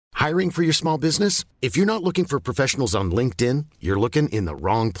Hiring for your small business? If you're not looking for professionals on LinkedIn, you're looking in the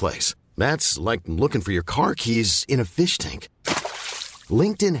wrong place. That's like looking for your car keys in a fish tank.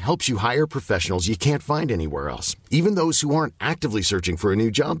 LinkedIn helps you hire professionals you can't find anywhere else, even those who aren't actively searching for a new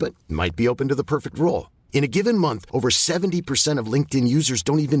job but might be open to the perfect role. In a given month, over 70% of LinkedIn users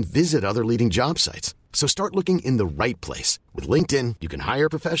don't even visit other leading job sites. So start looking in the right place. With LinkedIn, you can hire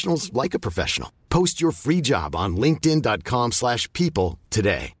professionals like a professional. Post your free job on linkedin.com/people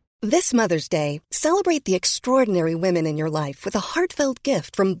today. This Mother's Day, celebrate the extraordinary women in your life with a heartfelt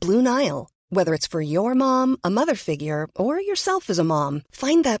gift from Blue Nile. Whether it's for your mom, a mother figure, or yourself as a mom,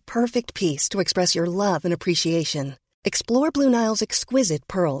 find that perfect piece to express your love and appreciation. Explore Blue Nile's exquisite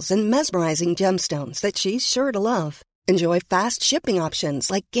pearls and mesmerizing gemstones that she's sure to love. Enjoy fast shipping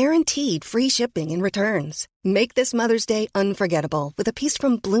options like guaranteed free shipping and returns. Make this Mother's Day unforgettable with a piece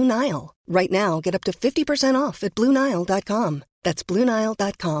from Blue Nile. Right now, get up to 50% off at BlueNile.com. That's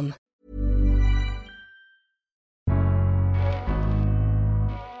BlueNile.com.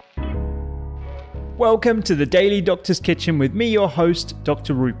 Welcome to the Daily Doctor's Kitchen with me, your host,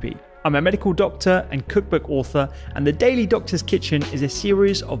 Dr. Rupy. I'm a medical doctor and cookbook author, and the Daily Doctor's Kitchen is a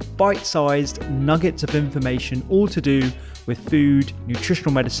series of bite-sized nuggets of information all to do with food,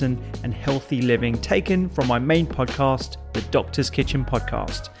 nutritional medicine, and healthy living, taken from my main podcast, the Doctor's Kitchen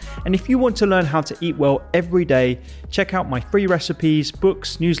Podcast. And if you want to learn how to eat well every day, check out my free recipes,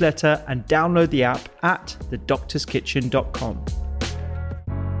 books, newsletter, and download the app at thedoctorskitchen.com.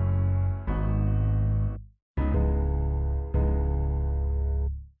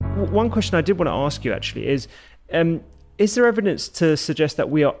 One question I did want to ask you actually is there evidence to suggest that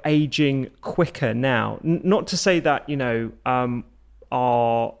we are aging quicker now? Not to say that,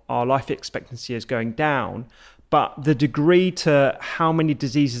 our life expectancy is going down, but the degree to how many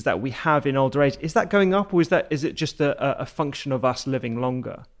diseases that we have in older age, is that going up, or is it just a function of us living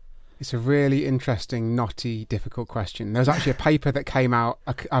longer? It's a really interesting, knotty, difficult question. There was actually a paper that came out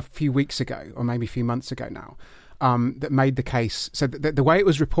a few weeks ago, or maybe a few months ago now, that made the case. So the way it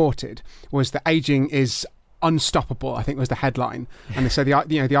was reported was that aging is unstoppable, I think was the headline. And so the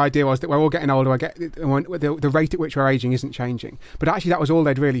idea was that we're all getting older, the rate at which we're aging isn't changing. But actually that was all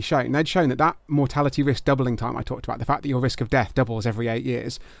they'd really shown. They'd shown that mortality risk doubling time I talked about, the fact that your risk of death doubles every 8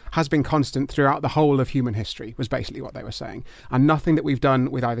 years, has been constant throughout the whole of human history, was basically what they were saying. And nothing that we've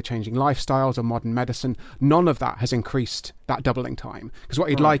done with either changing lifestyles or modern medicine, none of that has increased that doubling time. Because what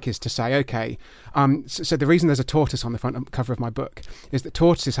you'd like is to say, okay, so the reason there's a tortoise on the front cover of my book is that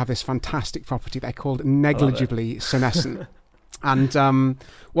tortoises have this fantastic property. They're called negligibly senescent. And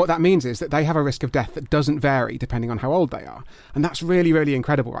what that means is that they have a risk of death that doesn't vary depending on how old they are. And that's really, really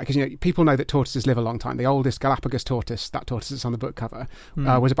incredible, right? Because people know that tortoises live a long time. The oldest Galapagos tortoise, that tortoise that's on the book cover,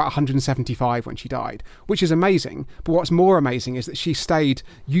 was about 175 when she died, which is amazing. But what's more amazing is that she stayed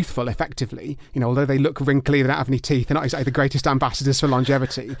youthful effectively. Although they look wrinkly, they don't have any teeth, they're not exactly the greatest ambassadors for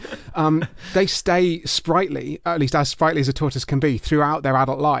longevity. They stay sprightly, at least as sprightly as a tortoise can be, throughout their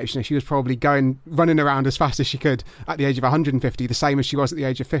adult lives. She was probably running around as fast as she could at the age of 150, the same as she was at the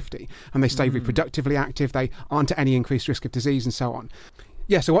age of 50, and they stay reproductively active, they aren't at any increased risk of disease and so on.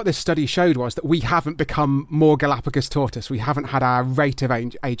 Yeah, so what this study showed was that we haven't become more Galapagos tortoise, we haven't had our rate of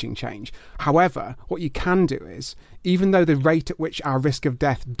aging change. However, what you can do is, even though the rate at which our risk of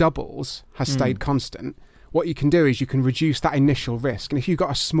death doubles has stayed constant, what you can do is you can reduce that initial risk. And if you've got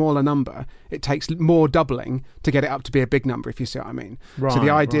a smaller number, it takes more doubling to get it up to be a big number, if you see what I mean. So the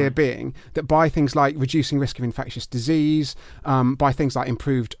idea being that by things like reducing risk of infectious disease, by things like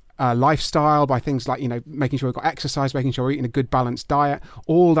improved lifestyle, by things like, making sure we've got exercise, making sure we're eating a good balanced diet,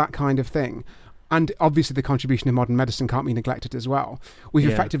 all that kind of thing. And obviously the contribution of modern medicine can't be neglected as well. We've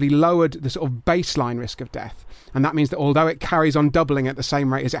effectively lowered the sort of baseline risk of death. And that means that although it carries on doubling at the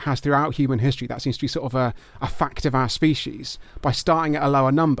same rate as it has throughout human history, that seems to be sort of a fact of our species. By starting at a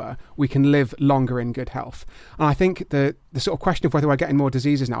lower number, we can live longer in good health. And I think the sort of question of whether we're getting more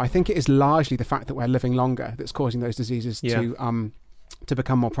diseases now, I think it is largely the fact that we're living longer that's causing those diseases to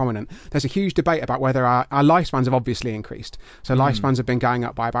become more prominent. There's a huge debate about whether our lifespans have obviously increased. So lifespans have been going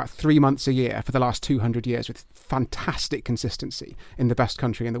up by about 3 months a year for the last 200 years with fantastic consistency in the best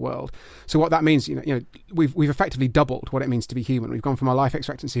country in the world. So what that means, we've effectively doubled what it means to be human. We've gone from a life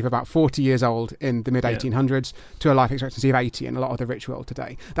expectancy of about 40 years old in the mid-1800s to a life expectancy of 80 in a lot of the rich world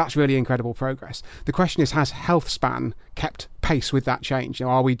today. That's really incredible progress. The question is, has health span kept pace with that change?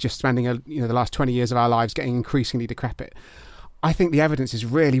 Are we just spending the last 20 years of our lives getting increasingly decrepit? I think the evidence is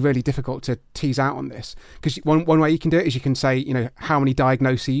really, really difficult to tease out on this, because one way you can do it is you can say, how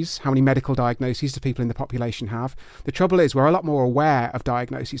many medical diagnoses do people in the population have? The trouble is we're a lot more aware of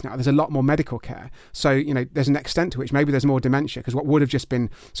diagnoses now. There's a lot more medical care. So, there's an extent to which maybe there's more dementia, because what would have just been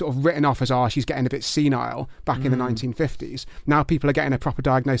sort of written off as, she's getting a bit senile back in the 1950s. Now people are getting a proper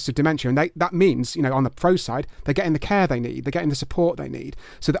diagnosis of dementia. And that means, on the pro side, they're getting the care they need. They're getting the support they need.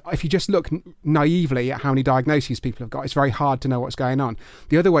 So that if you just look naively at how many diagnoses people have got, it's very hard to know what's going on.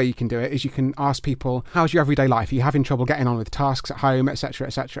 The other way you can do it is you can ask people, how's your everyday life? Are you having trouble getting on with tasks at home, etc.,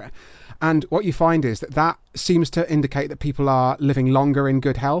 etc.? And what you find is that seems to indicate that people are living longer in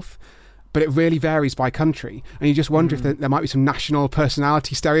good health. But it really varies by country. And you just wonder if there might be some national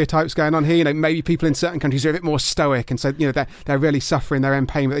personality stereotypes going on here. Maybe people in certain countries are a bit more stoic, and so, they're really suffering, they're in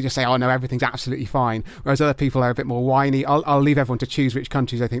pain, but they just say, oh no, everything's absolutely fine. Whereas other people are a bit more whiny. I'll leave everyone to choose which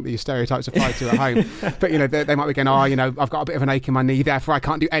countries they think these stereotypes apply to at home. But, they might be going, I've got a bit of an ache in my knee, therefore I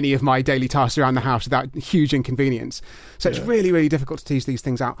can't do any of my daily tasks around the house without huge inconvenience. So it's really, really difficult to tease these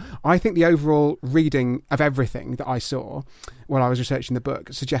things out. I think the overall reading of everything that I saw while I was researching the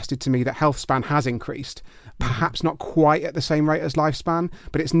book suggested to me that health span has increased, perhaps not quite at the same rate as lifespan,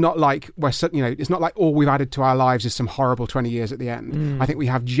 but it's not like it's not like all we've added to our lives is some horrible 20 years at the end. I think we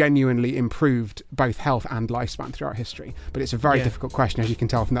have genuinely improved both health and lifespan throughout history, but it's a very difficult question, as you can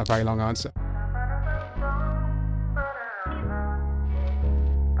tell from that very long answer.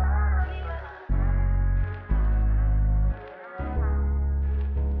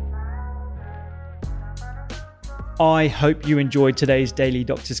 I hope you enjoyed today's Daily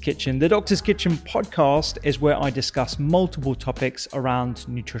Doctor's Kitchen. The Doctor's Kitchen podcast is where I discuss multiple topics around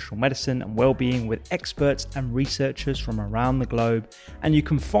nutritional medicine and well-being with experts and researchers from around the globe. And you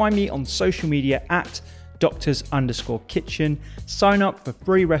can find me on social media at doctors_kitchen. Sign up for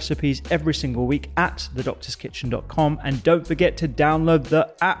free recipes every single week at thedoctorskitchen.com. And don't forget to download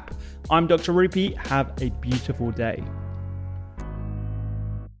the app. I'm Dr. Rupy. Have a beautiful day.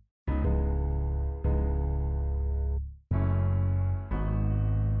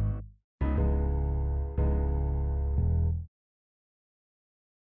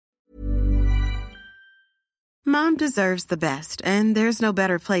 Mom deserves the best, and there's no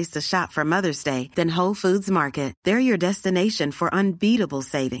better place to shop for Mother's Day than Whole Foods Market. They're your destination for unbeatable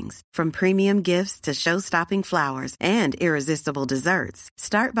savings, from premium gifts to show-stopping flowers and irresistible desserts.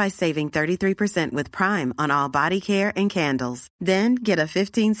 Start by saving 33% with Prime on all body care and candles. Then get a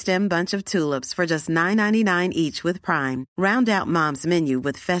 15-stem bunch of tulips for just $9.99 each with Prime. Round out Mom's menu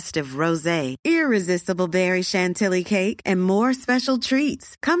with festive rosé, irresistible berry chantilly cake, and more special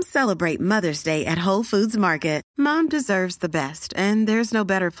treats. Come celebrate Mother's Day at Whole Foods Market. Mom deserves the best, and there's no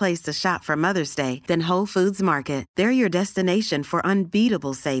better place to shop for Mother's Day than Whole Foods Market. They're your destination for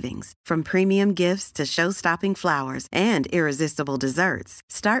unbeatable savings, from premium gifts to show-stopping flowers and irresistible desserts.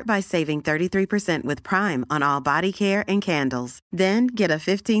 Start by saving 33% with Prime on all body care and candles. Then get a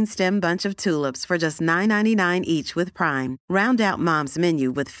 15-stem bunch of tulips for just $9.99 each with Prime. Round out Mom's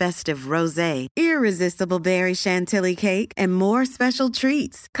menu with festive rosé, irresistible berry chantilly cake, and more special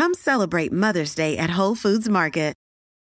treats. Come celebrate Mother's Day at Whole Foods Market.